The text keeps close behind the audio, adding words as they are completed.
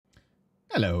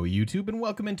Hello YouTube and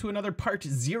welcome into another part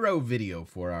 0 video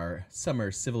for our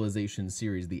Summer Civilization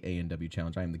series, the A&W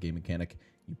Challenge. I am the Game Mechanic.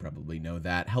 You probably know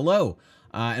that. Hello.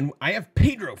 And I have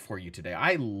Pedro for you today.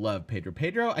 I love Pedro.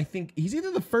 Pedro, I think he's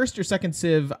either the first or second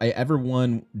Civ I ever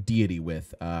won Deity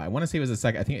with. I want to say it was the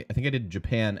second. I think I did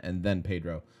Japan and then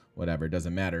Pedro. Whatever, it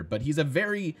doesn't matter. But he's a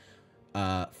very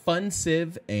fun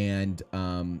Civ and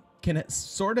can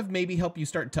sort of maybe help you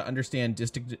start to understand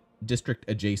district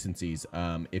adjacencies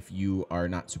if you are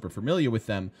not super familiar with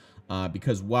them,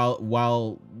 because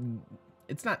while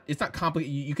it's not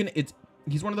complicated,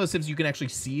 he's one of those civs you can actually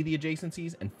see the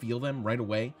adjacencies and feel them right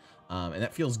away, and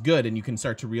that feels good, and you can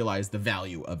start to realize the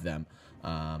value of them.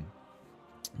 But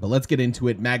let's get into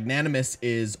it. Magnanimous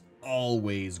is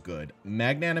always good.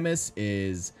 Magnanimous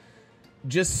is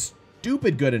just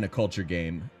stupid good in a culture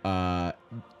game,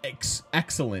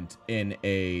 excellent in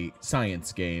a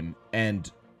science game,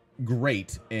 and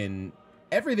great in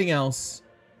everything else.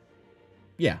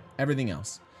 Yeah, everything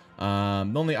else.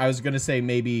 Only I was gonna say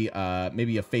maybe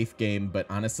a faith game, but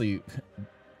honestly,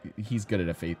 he's good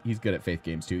at faith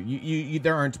games too.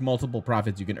 There aren't multiple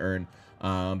profits you can earn,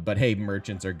 but hey,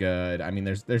 merchants are good. I mean,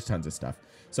 there's tons of stuff.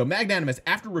 So magnanimous,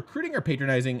 after recruiting or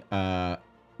patronizing,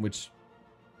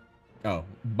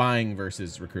 buying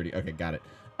versus recruiting. Okay, got it.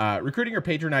 Recruiting or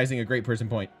patronizing a great person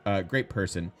point,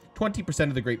 20%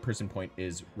 of the great person point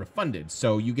is refunded.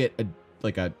 So you get an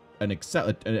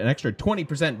extra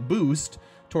 20% boost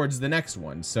towards the next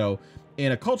one. So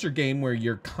in a culture game where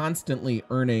you're constantly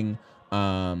earning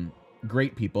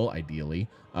great people, ideally,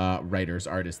 writers,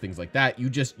 artists, things like that, you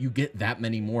get that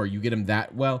many more. You get them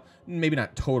that, well, maybe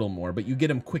not total more, but you get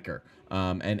them quicker.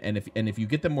 And if you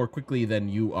get them more quickly, then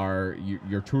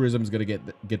your tourism's gonna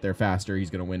get there faster.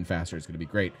 He's gonna win faster. It's gonna be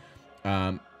great.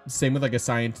 Same with like a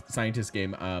scientist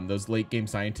game. Those late game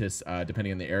scientists,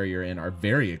 depending on the area you're in, are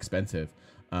very expensive.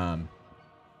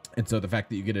 And so the fact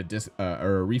that you get a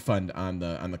refund on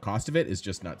the cost of it is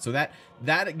just nuts. So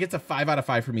that gets a 5 out of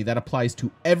 5 for me. That applies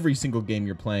to every single game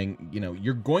you're playing. You know,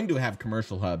 you're going to have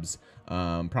commercial hubs,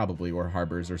 probably, or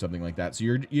harbors or something like that. So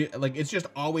it's just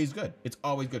always good. It's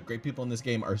always good. Great people in this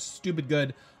game are stupid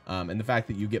good, and the fact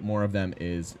that you get more of them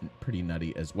is pretty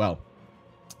nutty as well.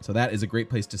 So that is a great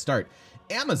place to start.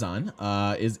 Amazon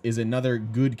is another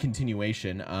good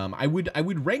continuation. I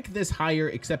would rank this higher,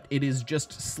 except it is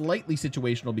just slightly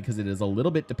situational because it is a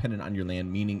little bit dependent on your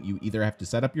land, meaning you either have to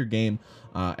set up your game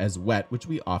as wet, which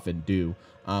we often do,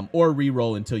 or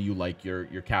re-roll until you like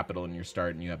your capital and your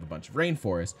start and you have a bunch of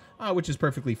rainforest, which is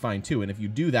perfectly fine too. And if you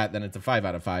do that, then it's a 5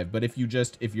 out of 5. But if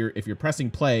you're pressing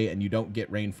play and you don't get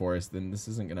rainforest, then this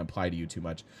isn't going to apply to you too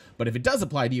much. But if it does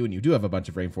apply to you and you do have a bunch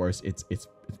of rainforest, it's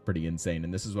pretty insane.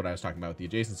 And this is what I was talking about with the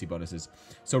adjacency bonuses.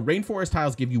 So rainforest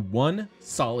tiles give you 1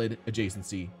 solid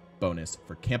adjacency bonus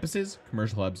for campuses,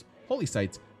 commercial hubs, holy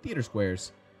sites, theater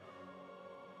squares.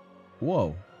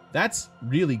 Whoa, that's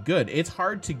really good. It's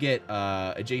hard to get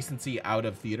adjacency out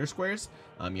of theater squares.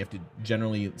 You have to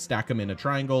generally stack them in a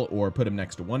triangle or put them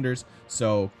next to wonders.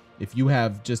 So if you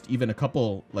have just even a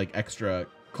couple like extra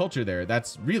culture there,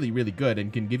 that's really, really good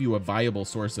and can give you a viable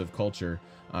source of culture,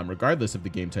 regardless of the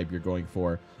game type you're going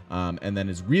for, and then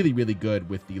is really, really good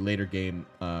with the later game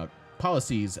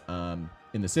policies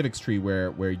in the civics tree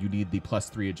where you need the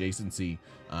 +3 adjacency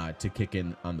to kick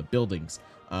in on the buildings.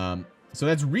 So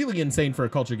that's really insane for a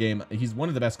culture game. He's one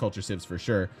of the best culture civs for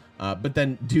sure. But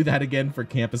then do that again for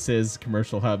campuses,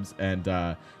 commercial hubs,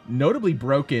 and notably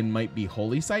broken might be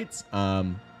holy sites.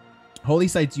 Holy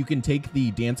sites, you can take the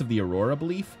Dance of the Aurora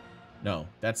belief. No,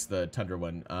 that's the Tundra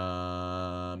one.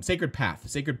 Sacred Path.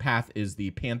 Sacred Path is the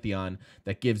pantheon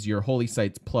that gives your holy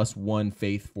sites +1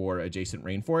 faith for adjacent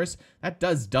rainforests. That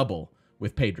does double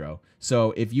with Pedro.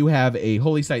 So if you have a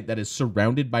holy site that is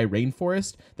surrounded by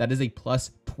rainforest, that is a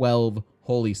 +12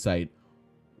 holy site.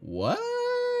 What?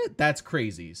 That's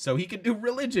crazy. So he can do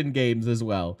religion games as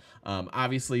well.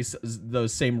 Obviously,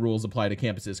 those same rules apply to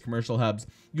campuses, commercial hubs.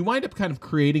 You wind up kind of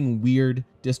creating weird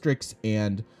districts,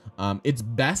 and it's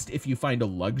best if you find a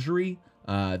luxury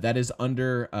that is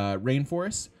under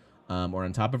rainforest or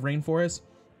on top of rainforest,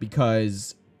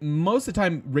 because most of the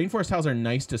time rainforest tiles are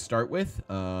nice to start with,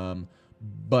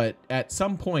 but at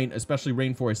some point, especially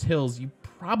rainforest hills, you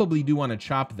probably do want to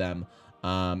chop them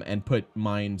and put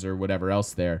mines or whatever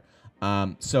else there.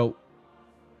 So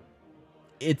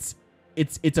it's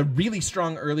it's a really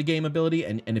strong early game ability,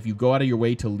 and if you go out of your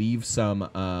way to leave some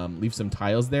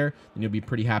tiles there, then you'll be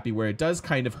pretty happy. Where it does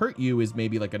kind of hurt you is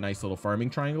maybe like a nice little farming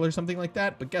triangle or something like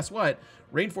that. But guess what?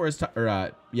 Rainforest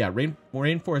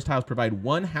tiles provide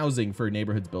 1 housing for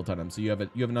neighborhoods built on them, so you have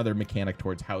another mechanic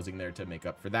towards housing there to make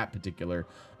up for that particular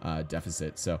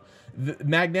deficit. So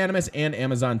Magnanimous and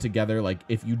Amazon together, like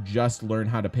if you just learn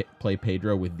how to play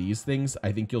Pedro with these things,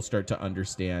 I think you'll start to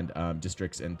understand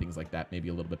districts and things like that maybe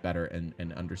a little bit better,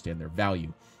 and understand their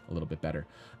value a little bit better.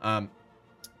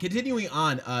 Continuing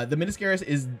on, the Miniscaris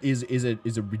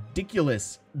is a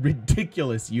ridiculous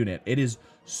unit. It is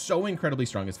so incredibly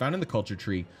strong. It's found in the culture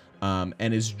tree,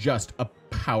 and is just a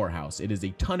powerhouse. It is a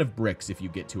ton of bricks if you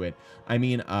get to it. I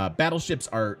mean, battleships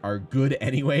are good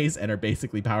anyways and are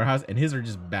basically powerhouse, and his are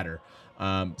just better.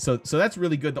 So that's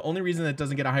really good. The only reason that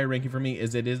doesn't get a higher ranking for me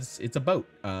is it's a boat.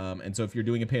 And so if you're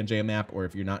doing a Pangea map, or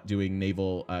if you're not doing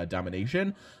naval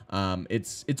domination,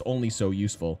 it's only so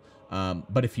useful.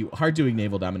 But if you are doing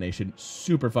naval domination,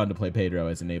 super fun to play Pedro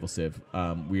as a naval civ.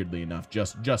 Weirdly enough,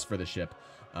 just for the ship.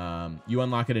 You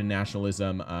unlock it in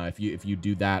nationalism. If you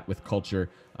do that with culture,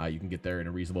 you can get there in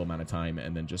a reasonable amount of time,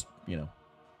 and then just, you know,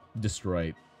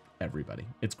 destroy everybody.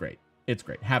 It's great. It's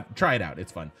great. Try it out.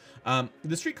 It's fun.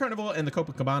 The Street Carnival and the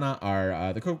Copacabana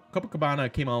are the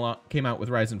Copacabana came out with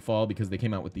Rise and Fall because they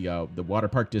came out with the water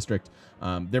park district.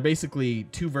 They're basically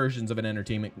 2 versions of an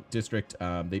entertainment district.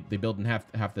 They build in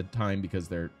half the time because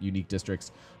they're unique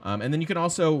districts. And then you can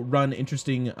also run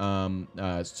interesting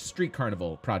Street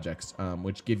Carnival projects,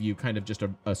 which give you kind of just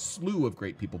a slew of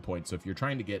great people points. So if you're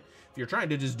trying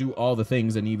to just do all the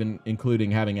things, and even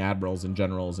including having admirals and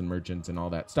generals and merchants and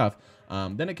all that stuff,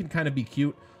 then it can kind of be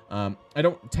cute. I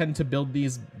don't tend to build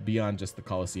these beyond just the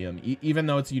Coliseum, even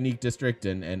though it's a unique district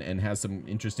and has some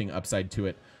interesting upside to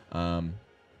it.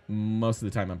 Most of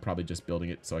the time, I'm probably just building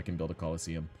it so I can build a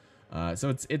Coliseum. So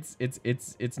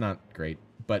it's not great,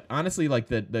 but honestly, like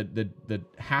the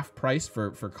half price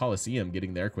for Coliseum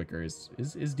getting there quicker is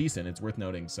decent. It's worth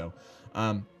noting. So,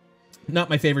 not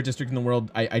my favorite district in the world.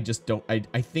 I just don't.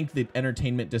 I think that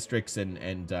entertainment districts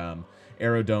and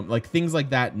Aerodome, like things like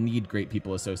that, need great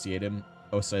people associated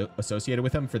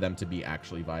with them for them to be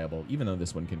actually viable. Even though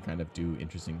this one can kind of do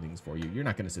interesting things for you, you're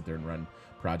not going to sit there and run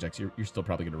projects. You're still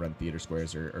probably going to run theater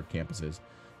squares or campuses,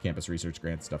 campus research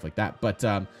grants, stuff like that. But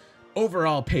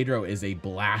overall, Pedro is a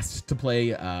blast to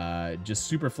play. Just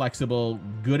super flexible,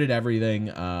 good at everything.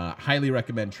 Highly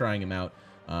recommend trying him out.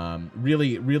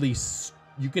 Really,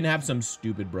 you can have some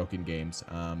stupid broken games.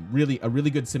 A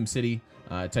really good SimCity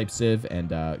type civ, and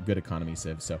good economy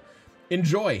civ. So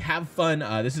enjoy, have fun.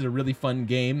 This is a really fun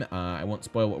game. I won't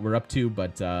spoil what we're up to,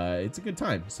 but it's a good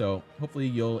time. So hopefully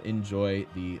you'll enjoy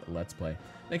the Let's Play.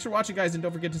 Thanks for watching, guys, and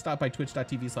don't forget to stop by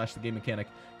twitch.tv/thegamemechanic.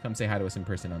 Come say hi to us in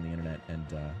person on the internet, and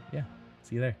yeah,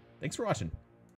 see you there. Thanks for watching.